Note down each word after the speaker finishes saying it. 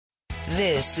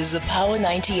This is a Power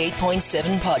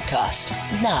 98.7 podcast.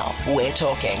 Now we're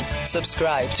talking.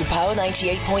 Subscribe to Power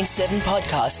 98.7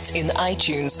 podcasts in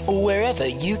iTunes or wherever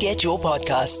you get your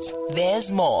podcasts.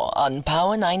 There's more on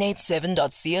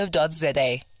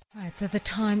power987.co.za. Right, so the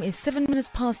time is 7 minutes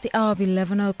past the hour of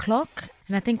 11 o'clock,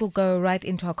 and I think we'll go right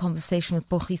into our conversation with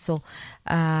Pogiso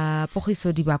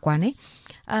Dibakwane.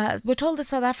 We're told that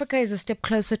South Africa is a step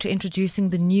closer to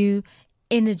introducing the new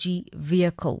energy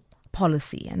vehicle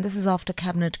policy, and this is after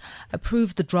Cabinet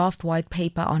approved the draft white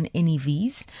paper on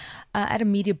NEVs. At a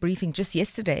media briefing just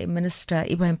yesterday, Minister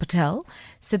Ibrahim Patel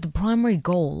said the primary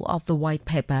goal of the white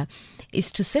paper is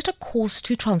to set a course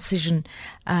to transition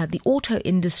the auto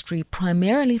industry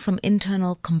primarily from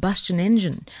internal combustion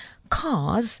engine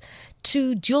cars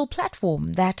to dual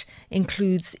platform that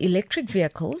includes electric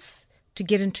vehicles to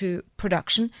get into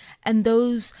production and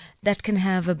those that can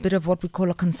have a bit of what we call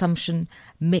a consumption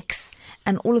mix,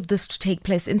 and all of this to take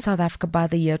place in South Africa by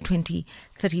the year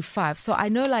 2035. So I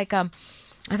know I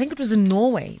think it was in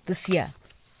Norway this year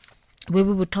where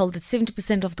we were told that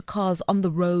 70% of the cars on the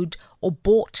road or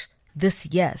bought this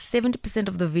year, 70%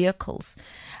 of the vehicles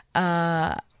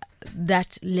that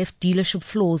left dealership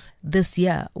floors this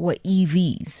year were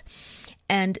EVs.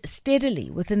 And steadily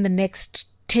within the next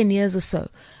 10 years or so,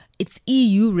 it's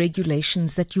EU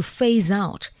regulations that you phase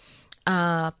out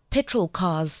petrol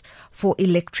cars for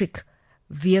electric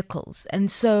vehicles.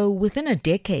 And so within a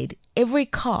decade, every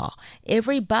car,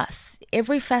 every bus,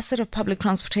 every facet of public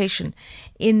transportation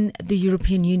in the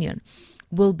European Union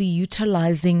will be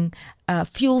utilizing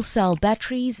fuel cell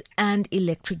batteries and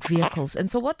electric vehicles. And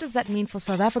so what does that mean for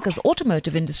South Africa's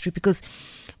automotive industry? Because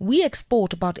we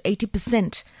export about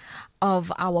 80%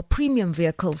 of our premium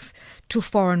vehicles to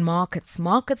foreign markets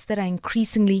that are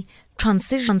increasingly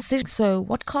transition. So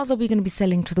what cars are we going to be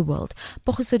selling to the world?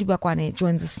 Pogiso Dibakwane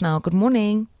joins us now. Good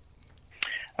morning.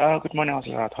 Good morning,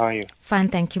 Azrat. How are you? Fine,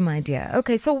 thank you, my dear.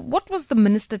 Okay, so what was the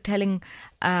minister telling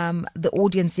the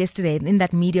audience yesterday in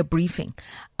that media briefing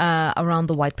around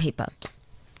the white paper?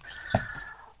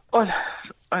 Well,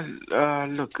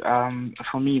 look,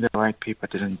 for me, the white paper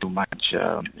didn't do much.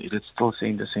 It is still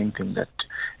saying the same thing that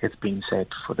it's been said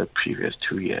for the previous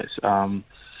 2 years.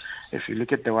 If you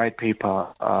look at the white paper,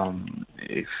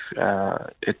 it's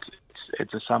a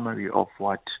summary of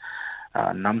what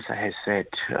NAMSA has said.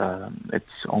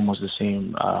 It's almost the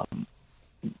same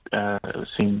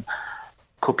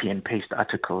copy and paste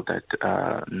article that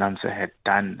NAMSA had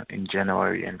done in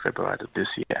January and February of this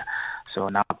year. So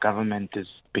now government is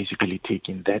basically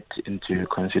taking that into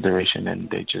consideration, and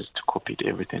they just copied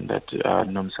everything that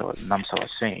NAMSA was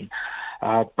saying.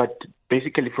 But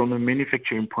basically, from a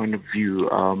manufacturing point of view,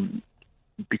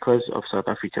 because of South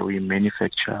Africa, we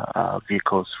manufacture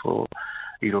vehicles for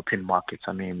European markets.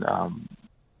 I mean,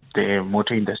 the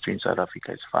motor industry in South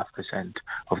Africa is 5%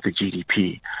 of the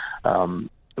GDP.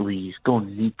 We still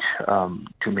need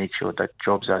to make sure that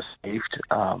jobs are saved.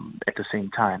 At the same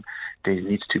time, there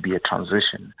needs to be a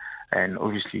transition. And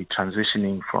obviously,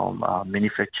 transitioning from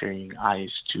manufacturing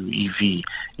ICE to EV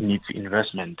needs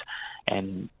investment.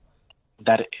 And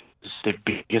that is the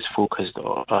biggest focus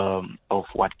of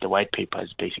what the white paper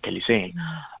is basically saying.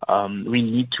 We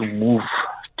need to move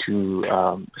to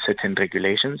certain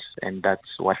regulations, and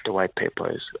that's what the white paper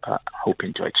is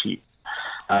hoping to achieve.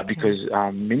 Because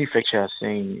manufacturers are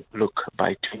saying, look,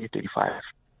 by 2035,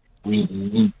 we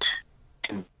need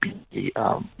to be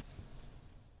a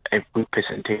good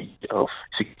percentage of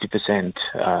 60%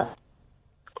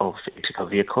 of electrical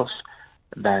vehicles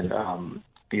than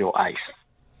your ICE.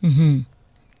 Mm-hmm.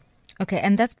 Okay,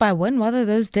 and that's by when? What are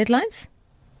those deadlines?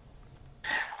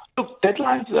 Look,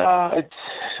 deadlines, it's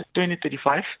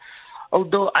 2035.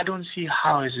 Although I don't see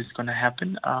how is it going to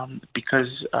happen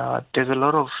because there's a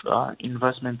lot of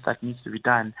investment that needs to be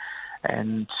done.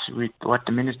 And with what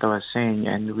the minister was saying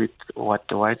and with what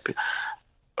the white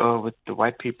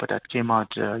paper that came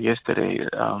out yesterday,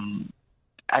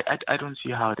 I don't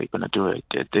see how they're going to do it.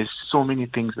 There's so many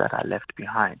things that are left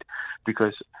behind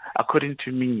because according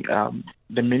to me,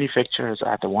 the manufacturers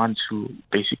are the ones who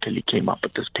basically came up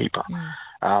with this paper.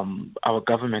 Our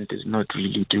government is not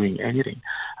really doing anything.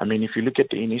 I mean, if you look at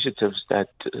the initiatives that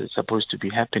are supposed to be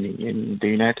happening in the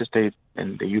United States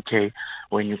and the UK,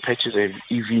 when you purchase an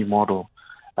EV model,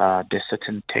 there's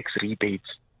certain tax rebates,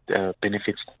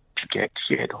 benefits to get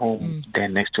here at home. They're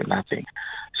next to nothing.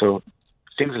 So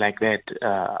things like that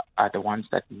are the ones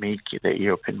that make the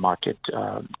European market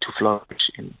to flourish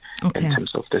in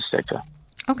terms of this sector.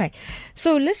 Okay,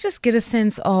 so let's just get a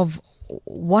sense of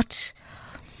what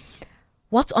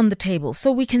what's on the table.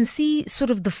 So we can see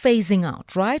sort of the phasing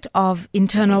out, right, of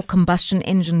internal combustion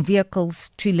engine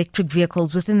vehicles to electric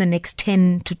vehicles within the next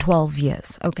 10 to 12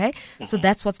 years, okay? So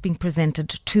that's what's being presented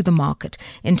to the market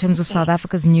in terms of South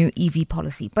Africa's new EV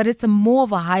policy. But it's more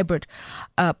of a hybrid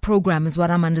program is what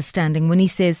I'm understanding when he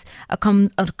says a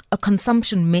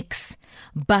consumption mix,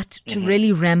 but to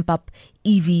really ramp up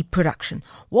EV production.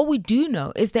 What we do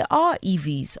know is there are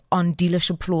EVs on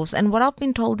dealership floors, and what I've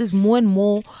been told is more and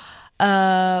more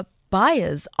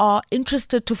buyers are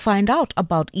interested to find out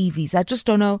about EVs. I just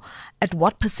don't know at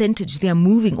what percentage they are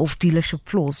moving off dealership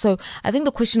floors. So I think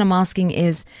the question I'm asking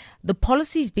is, the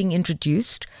policy is being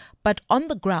introduced, but on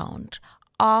the ground,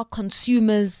 are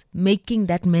consumers making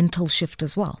that mental shift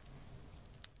as well?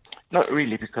 Not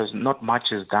really, because not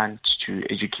much is done to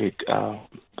educate our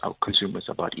consumers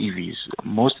about EVs.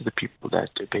 Most of the people that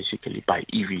basically buy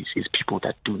EVs is people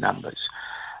that do numbers.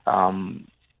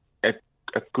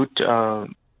 A good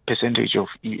percentage of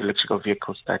electrical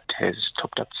vehicles that has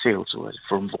topped up sales was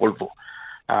from Volvo.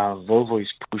 Volvo is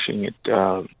pushing it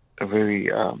very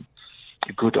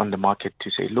good on the market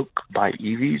to say, look, buy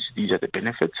EVs, these are the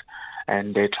benefits,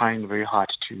 and they're trying very hard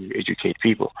to educate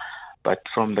people. But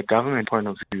from the government point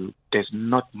of view, there's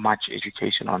not much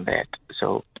education on that.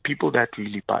 So people that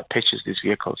really purchase these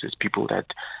vehicles is people that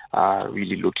are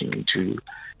really looking into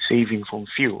saving from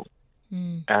fuel.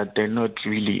 They're not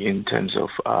really in terms of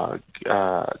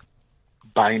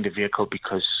buying the vehicle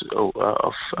because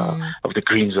of the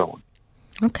green zone.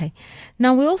 Okay.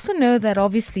 Now we also know that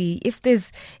obviously if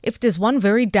there's one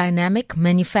very dynamic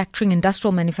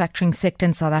industrial manufacturing sector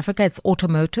in South Africa, it's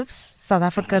automotives. South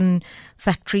African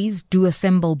factories do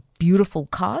assemble beautiful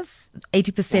cars,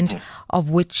 80%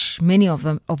 of which, many of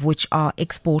them of which are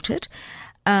exported.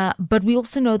 But we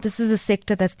also know this is a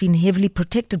sector that's been heavily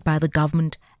protected by the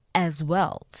government as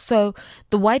well. So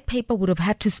the white paper would have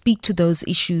had to speak to those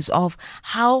issues of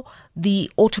how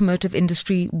the automotive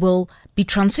industry will be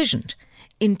transitioned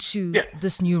into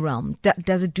this new realm.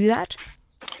 Does it do that?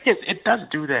 Yes, it does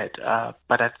do that.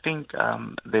 But I think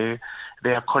they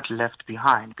are caught left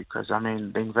behind because, I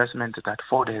mean, the investment that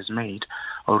Ford has made,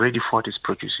 already Ford is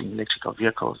producing electrical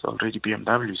vehicles, already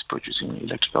BMW is producing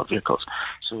electrical vehicles.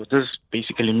 So this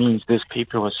basically means this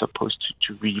paper was supposed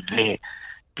to be there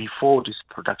before this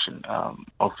production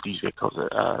of these vehicles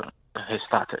has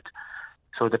started.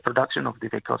 So the production of the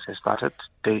vehicles has started.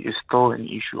 There is still an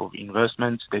issue of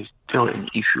investments. There's still an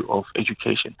issue of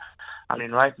education. I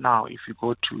mean, right now, if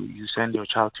you send your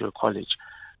child to a college,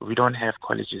 we don't have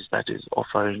colleges that is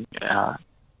offering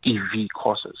EV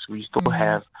courses. We still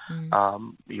have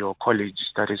your college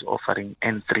that is offering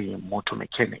N3 motor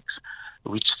mechanics,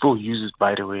 which still uses,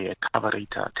 by the way, a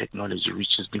carburetor technology,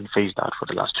 which has been phased out for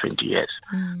the last 20 years.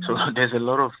 So there's a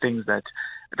lot of things that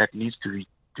needs to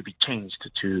be changed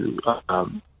to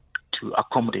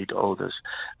accommodate all those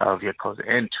vehicles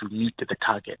and to meet the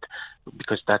target,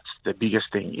 because that's the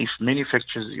biggest thing. If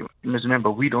manufacturers, you must remember,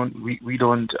 we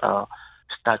don't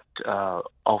start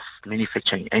off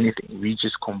manufacturing anything. We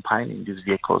just combining these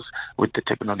vehicles with the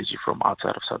technology from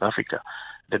outside of South Africa.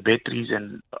 The batteries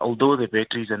and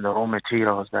the raw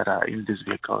materials that are in these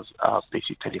vehicles are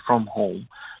basically from home,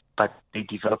 but they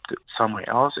developed it somewhere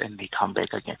else and they come back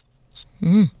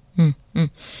again.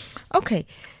 Okay,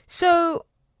 so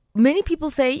many people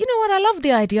say, you know what, I love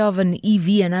the idea of an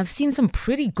EV and I've seen some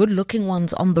pretty good looking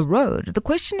ones on the road. The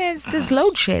question is, there's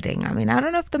load shedding. I mean, I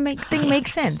don't know if the thing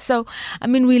makes sense. So, I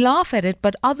mean, we laugh at it,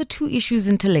 but are the two issues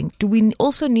interlinked? Do we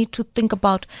also need to think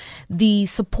about the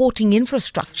supporting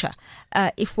infrastructure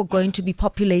if we're going to be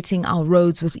populating our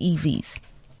roads with EVs?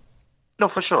 No,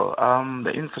 for sure.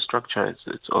 The infrastructure,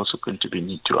 it's also going to be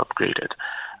need to upgrade it.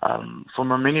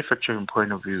 From a manufacturing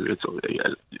point of view,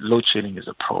 load shedding is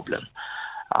a problem.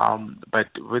 But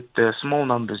with the small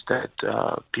numbers that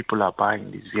people are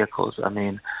buying these vehicles, I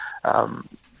mean,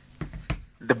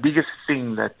 the biggest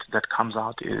thing that comes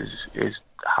out is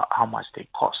how much they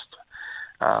cost.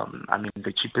 I mean,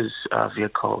 the cheapest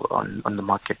vehicle on the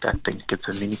market, I think it's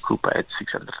a Mini Cooper at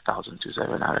 600,000 to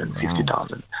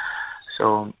 750,000.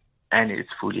 So, and it's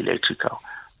fully electrical.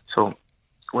 So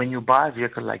when you buy a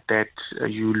vehicle like that,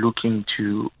 you're looking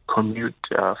to commute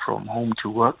from home to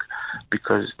work,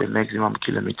 because the maximum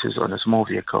kilometers on a small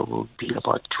vehicle will be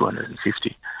about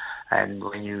 250. And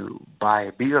when you buy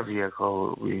a bigger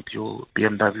vehicle with your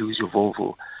BMW, with your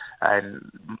Volvo,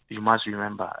 and you must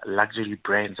remember, luxury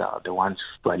brands are the ones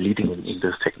who are leading in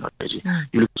this technology.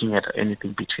 You're looking at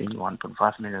anything between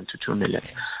 1.5 million to 2 million.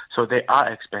 So they are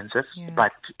expensive,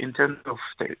 but in terms of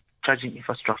the charging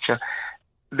infrastructure,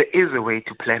 there is a way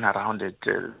to plan around it.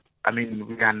 I mean,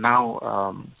 we are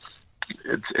now,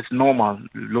 it's normal.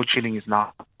 Load shedding is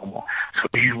now normal. So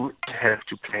you would have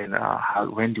to plan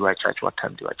when do I charge, what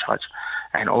time do I charge.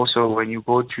 And also when you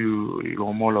go to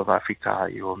your Mall of Africa,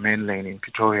 your main lane in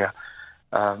Pretoria,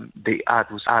 they add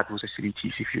those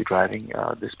facilities if you're driving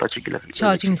this particular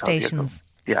charging stations. Vehicle.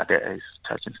 Yeah, there is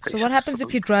charging stations. So what happens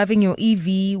if you're driving your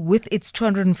EV with its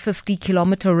 250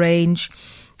 kilometer range?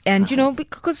 And,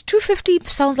 because 250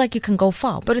 sounds like you can go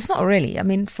far, but it's not really. I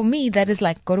mean, for me, that is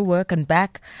like go to work and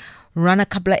back, run a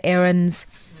couple of errands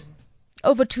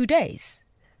over 2 days,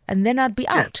 and then I'd be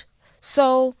out.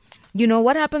 So,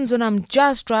 what happens when I'm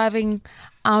just driving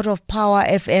out of Power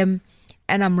FM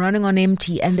and I'm running on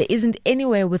empty and there isn't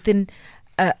anywhere within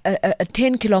a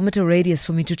 10 kilometer radius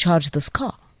for me to charge this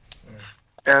car?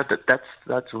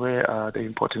 That's where the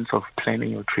importance of planning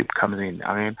your trip comes in.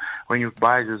 I mean, when you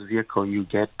buy this vehicle, you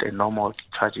get a normal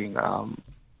charging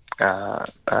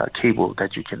cable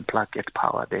that you can plug at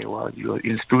power there while you're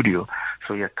in studio.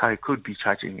 So your car could be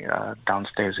charging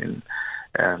downstairs in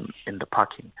the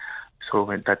parking. So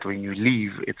when you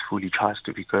leave, it's fully charged,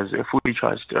 because a fully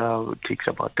charged takes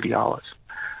about 3 hours.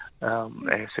 A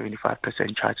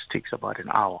 75% charge takes about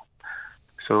an hour.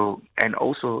 So, and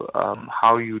also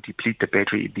how you deplete the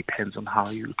battery, it depends on how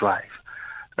you drive.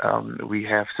 We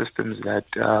have systems that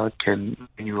can,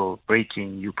 when you're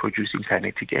braking, you're producing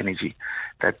kinetic energy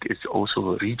that is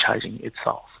also recharging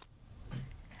itself.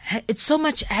 It's so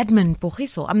much admin,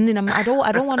 Pogiso. I mean, I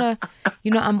don't want to,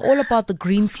 I'm all about the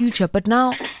green future. But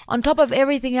now, on top of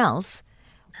everything else,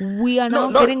 we are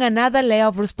now getting another layer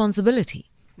of responsibility.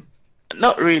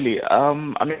 Not really. I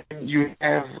mean, you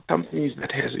have companies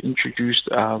that has introduced,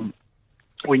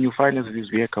 when you finance this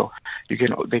vehicle,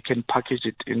 they can package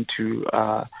it into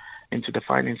the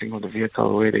financing of the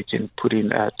vehicle, where they can put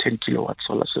in a 10 kilowatt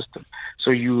solar system. So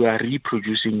you are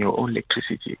reproducing your own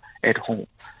electricity at home.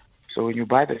 So when you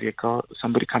buy the vehicle,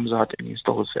 somebody comes out and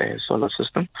installs a solar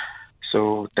system,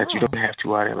 so that you don't have to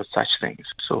worry about such things.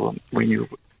 So when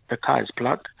the car is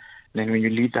plugged, then when you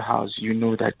leave the house, you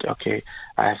know that, okay,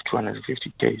 I have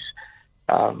 250 days.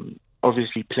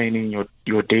 Obviously planning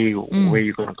your day, where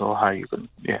you're going to go, how you're going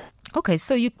to, Okay,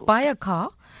 so you buy a car,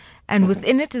 and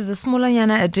within it is a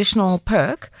smallanyana additional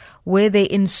perk where they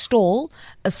install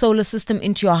a solar system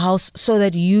into your house so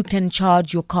that you can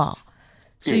charge your car.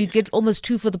 So you get almost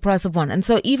two for the price of one. And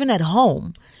so even at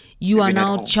home, you are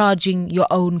now charging your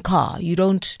own car. You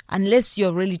don't, unless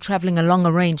you're really traveling a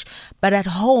longer range, but at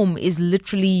home is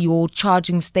literally your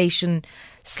charging station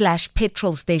 /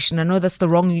 petrol station. I know that's the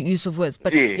wrong use of words,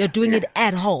 but you're doing it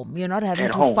at home. You're not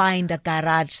having to find a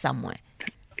garage somewhere.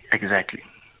 Exactly.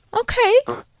 Okay.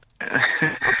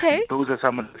 Okay. Those are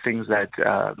some of the things that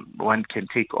one can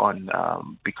take on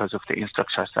because of the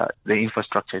infrastructure. The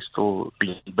infrastructure is still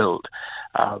being built.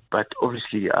 But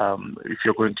obviously, if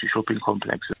you're going to shopping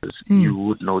complexes, you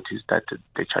would notice that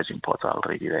the charging ports are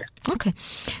already there. Okay.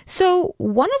 So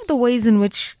one of the ways in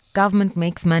which government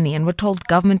makes money, and we're told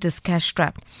government is cash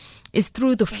strapped, is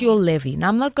through the fuel levy. Now,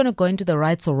 I'm not going to go into the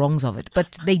rights or wrongs of it,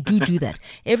 but they do that.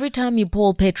 Every time you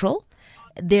pour petrol,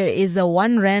 there is a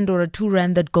 1 rand or a 2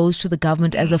 rand that goes to the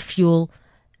government as a fuel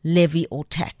levy or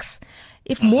tax.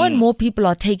 If more and more people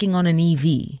are taking on an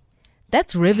EV,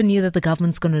 that's revenue that the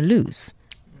government's going to lose.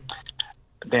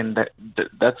 Then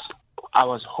that's, I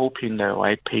was hoping the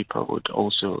white paper would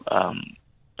also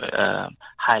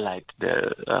highlight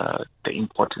the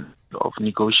importance of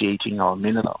negotiating our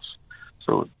minerals.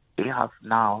 So they have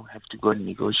to go and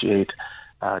negotiate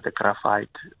the graphite,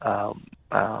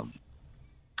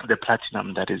 the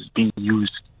platinum that is being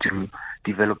used to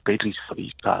develop batteries for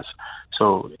these cars.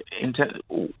 So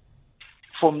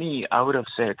for me, I would have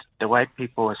said the white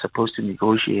paper was supposed to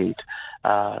negotiate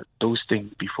those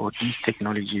things before these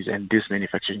technologies and this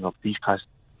manufacturing of these cars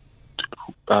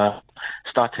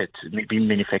started being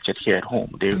manufactured here at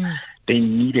home. They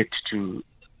needed to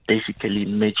basically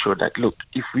make sure that, look,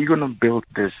 if we're going to build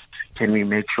this, can we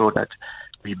make sure that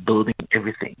we're building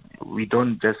everything? We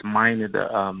don't just mine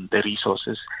the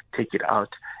resources, take it out,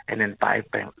 and then buy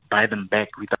them back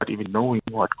without even knowing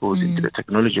what goes into the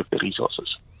technology of the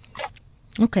resources.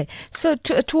 Okay, so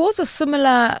towards a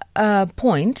similar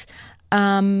point,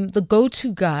 the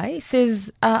go-to guy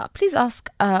says, please ask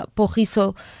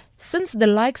Pogiso, since the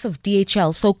likes of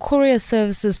DHL, so courier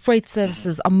services, freight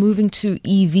services, are moving to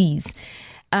EVs,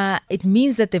 it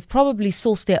means that they've probably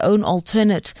sourced their own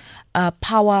alternate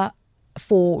power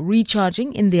for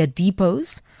recharging in their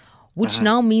depots, which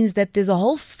now means that there's a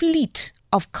whole fleet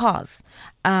of cars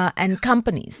and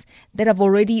companies that have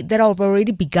already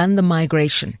begun the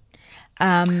migration,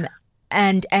 and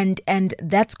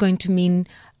that's going to mean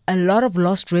a lot of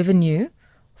lost revenue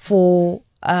for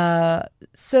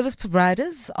service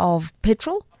providers of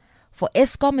petrol, for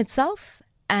Eskom itself,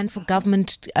 and for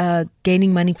government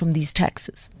gaining money from these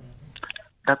taxes?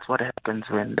 That's what happens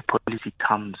when the policy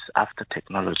comes after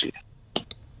technology.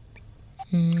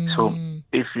 So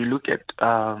if you look at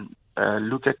the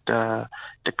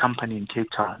company in Cape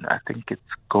Town, I think it's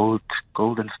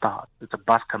Golden Star. It's a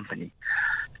bus company.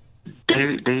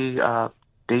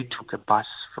 They took a bus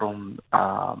from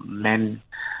Men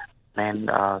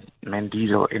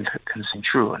Diesel in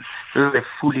Centurion. This is a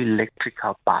fully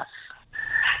electrical bus.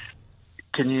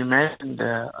 Can you imagine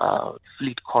the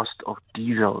fleet cost of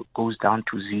diesel goes down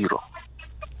to zero?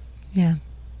 Yeah.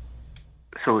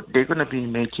 So they're going to be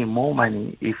making more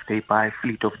money if they buy a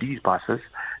fleet of these buses.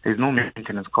 There's no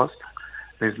maintenance cost.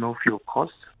 There's no fuel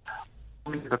cost.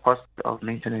 Only the cost of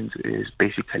maintenance is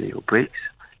basically your brakes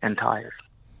and tires.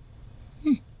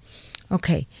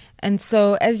 Okay. And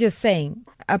so, as you're saying,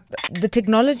 the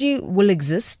technology will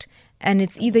exist, and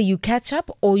it's either you catch up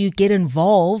or you get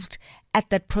involved at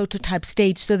that prototype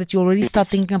stage so that you already start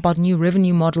thinking about new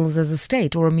revenue models as a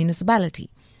state or a municipality.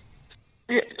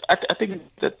 Yeah, I think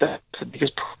that's the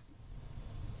biggest problem.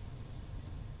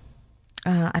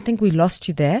 I think we lost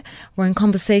you there. We're in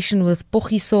conversation with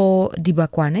Pogiso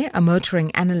Dibakwane, a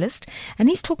motoring analyst, and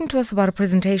he's talking to us about a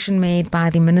presentation made by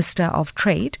the Minister of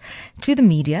Trade to the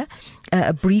media,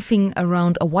 a briefing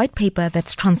around a white paper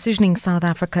that's transitioning South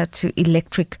Africa to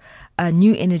electric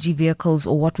new energy vehicles,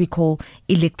 or what we call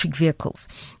electric vehicles.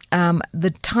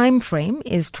 The time frame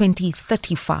is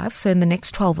 2035, so in the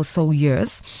next 12 or so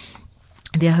years.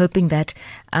 They're hoping that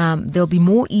there'll be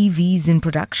more EVs in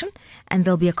production and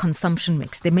there'll be a consumption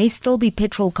mix. There may still be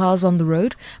petrol cars on the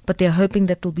road, but they're hoping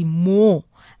that there'll be more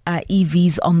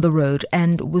EVs on the road.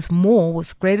 And with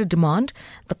greater demand,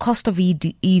 the cost of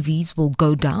EVs will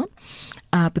go down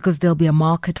because there'll be a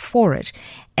market for it.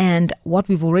 And what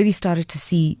we've already started to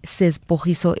see, says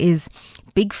Pogiso, is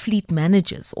big fleet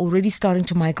managers already starting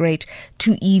to migrate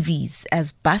to EVs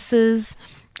as buses,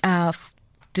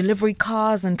 delivery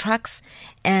cars and trucks.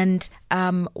 And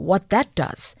what that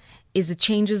does is it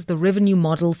changes the revenue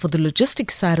model for the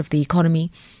logistics side of the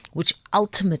economy, which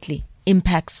ultimately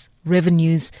impacts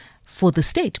revenues for the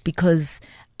state because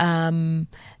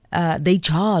they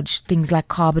charge things like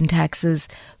carbon taxes,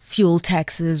 fuel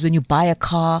taxes. When you buy a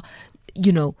car,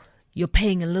 you're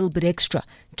paying a little bit extra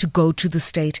to go to the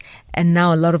state. And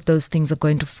now a lot of those things are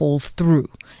going to fall through,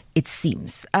 it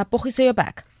seems. Pogiso, you're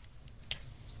back.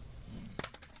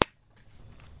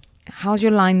 How's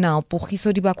your line now,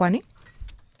 Pogiso Dibakwane?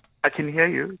 I can hear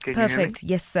you. Can Perfect. You hear me?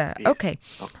 Yes, sir. Yes. Okay.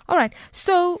 All right.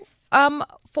 So,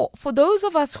 for those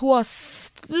of us who are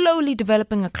slowly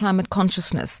developing a climate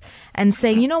consciousness and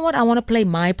saying, you know what, I want to play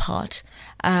my part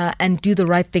and do the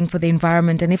right thing for the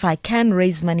environment, and if I can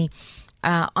raise money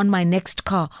on my next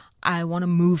car, I want to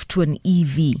move to an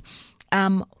EV.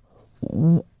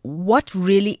 What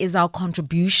really is our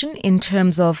contribution in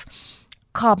terms of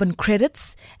carbon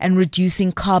credits and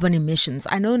reducing carbon emissions?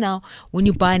 I know now when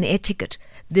you buy an air ticket,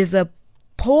 there's a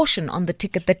portion on the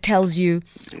ticket that tells you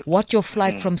what your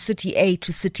flight from city A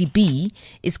to city B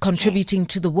is contributing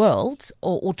to the world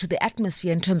or to the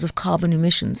atmosphere in terms of carbon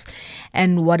emissions.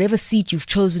 And whatever seat you've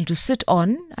chosen to sit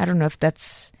on, I don't know if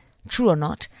that's true or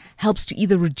not, helps to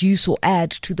either reduce or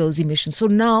add to those emissions. So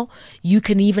now you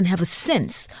can even have a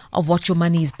sense of what your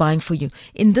money is buying for you.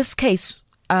 In this case,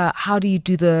 how do you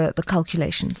do the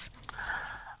calculations?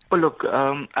 Well, look,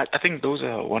 I think those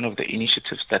are one of the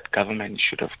initiatives that government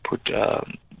should have put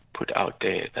out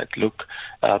there. That look,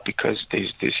 because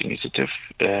there's this initiative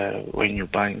when you're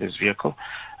buying this vehicle,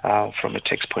 from a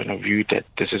tax point of view, that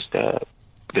this is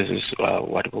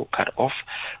what will cut off.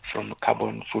 From a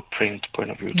carbon footprint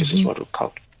point of view, this is what will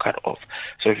cut off.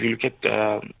 So if you look at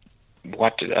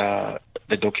what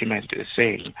the document is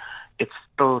saying, it's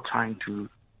still trying to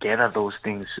gather those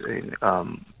things in,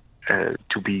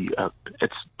 to be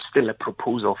it's still a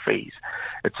proposal phase.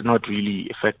 It's not really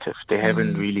effective. They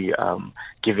haven't really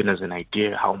given us an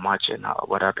idea how much and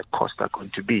what are the costs are going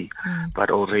to be.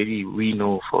 But already we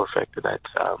know for a fact that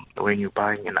when you're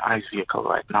buying an ICE vehicle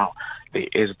right now, there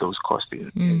is those costs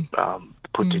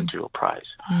put into your price.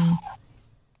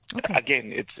 Okay.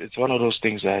 Again, it's one of those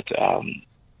things that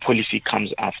policy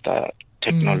comes after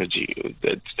technology.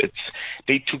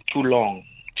 They took too long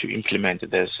to implement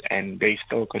this, and they're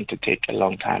still going to take a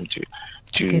long time to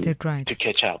get it right, to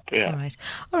catch up. Yeah.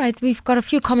 All right. We've got a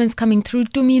few comments coming through.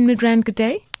 Tumi in Midrand, good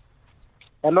day.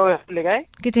 Hello, Legai.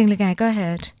 Good day, Legai. Go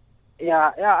ahead.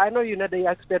 Yeah. I know you're not the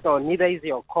expert, or neither is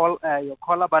your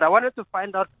caller, but I wanted to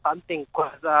find out something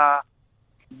because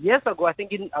years ago, I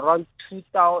think in around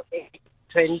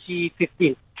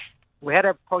 2015, we had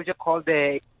a project called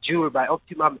the Joule by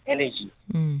Optimum Energy,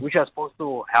 which was supposed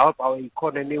to help our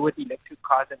economy with electric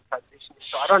cars and transition.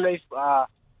 So I don't know if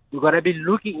we're going to be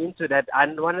looking into that. I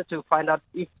wanted to find out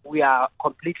if we are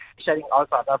completely shutting out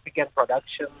South African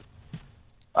production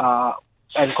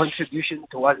and contribution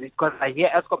towards it. Because I hear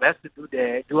ESCOM has to do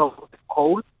the dual with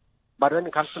coal, but when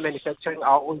it comes to manufacturing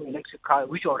our own electric car,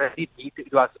 which already did,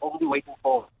 it was only waiting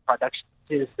for production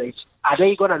stage. Are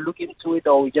they going to look into it,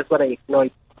 or we just going to ignore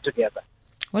it together?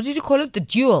 What did you call it? The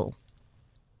Dual?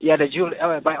 Yeah, the Joule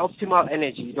by Optimal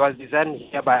Energy. It was designed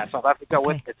here by South Africa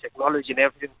with the technology and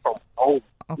everything from home,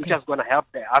 which is going to help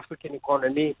the African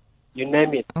economy, you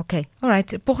name it. Okay. All right.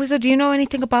 Pogiso, do you know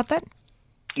anything about that?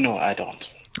 No, I don't.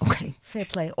 Okay. Fair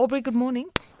play. Aubrey, good morning.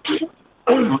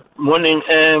 Morning.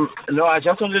 No, I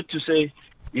just wanted to say,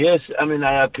 yes, I mean,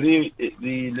 I agree.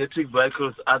 The electric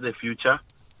vehicles are the future.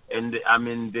 And, I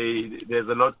mean, there's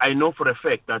a lot. I know for a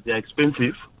fact that they're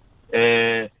expensive.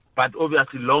 But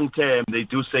obviously, long term, they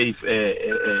do save,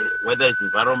 whether it's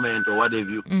environment or what have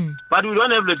you. But we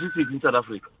don't have logistics in South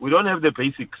Africa. We don't have the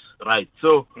basics right.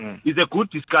 So it's a good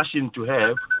discussion to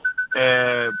have.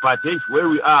 But hey, where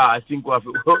we are, I think we're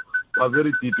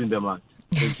very deep in the mud.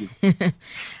 Thank you.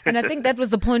 And I think that was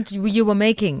the point you were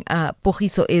making,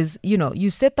 Pogiso, is, you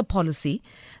set the policy,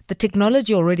 the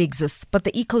technology already exists, but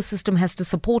the ecosystem has to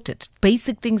support it.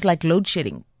 Basic things like load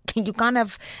shedding. You can't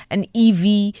have an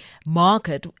EV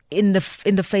market in the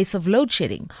face of load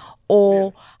shedding,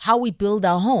 or how we build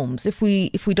our homes. If we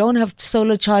don't have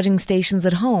solar charging stations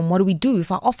at home, what do we do if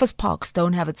our office parks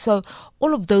don't have it? So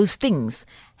all of those things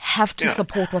have to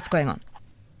support what's going on.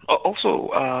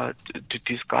 Also, to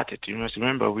discard it, you must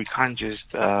remember we can't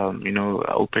just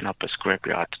open up a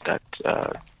scrapyard that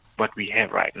what we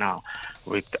have right now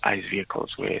with ICE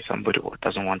vehicles, where somebody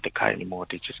doesn't want the car anymore,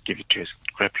 they just give it to a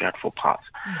scrapyard for parts.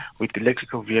 With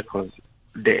electrical vehicles,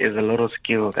 there is a lot of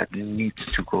skill that needs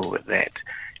to go with that.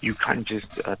 You can't just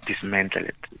dismantle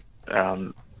it.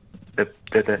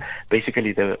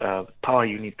 Basically the power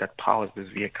unit that powers this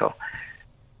vehicle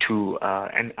to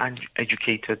an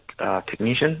uneducated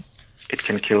technician, it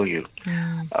can kill you.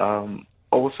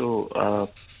 Also,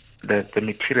 the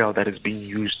material that is being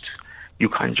used, you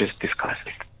can't just discard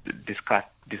it.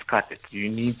 You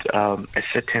need a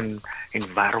certain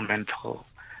environmental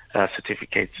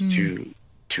certificates to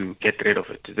get rid of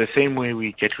it. The same way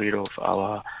we get rid of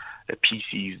our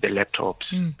PCs, the laptops,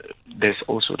 there's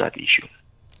also that issue.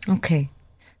 Okay.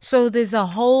 So there's a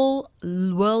whole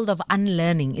world of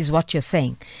unlearning is what you're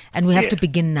saying. And we have to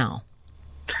begin now.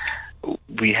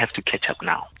 We have to catch up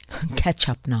now. Catch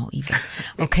up now, even.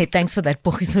 Okay, thanks for that,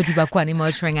 Pogiso Dibakwani,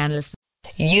 motoring analyst.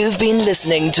 You've been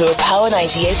listening to a Power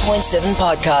 98.7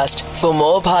 podcast. For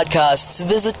more podcasts,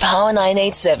 visit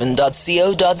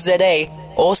power987.co.za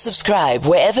or subscribe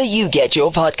wherever you get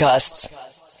your podcasts.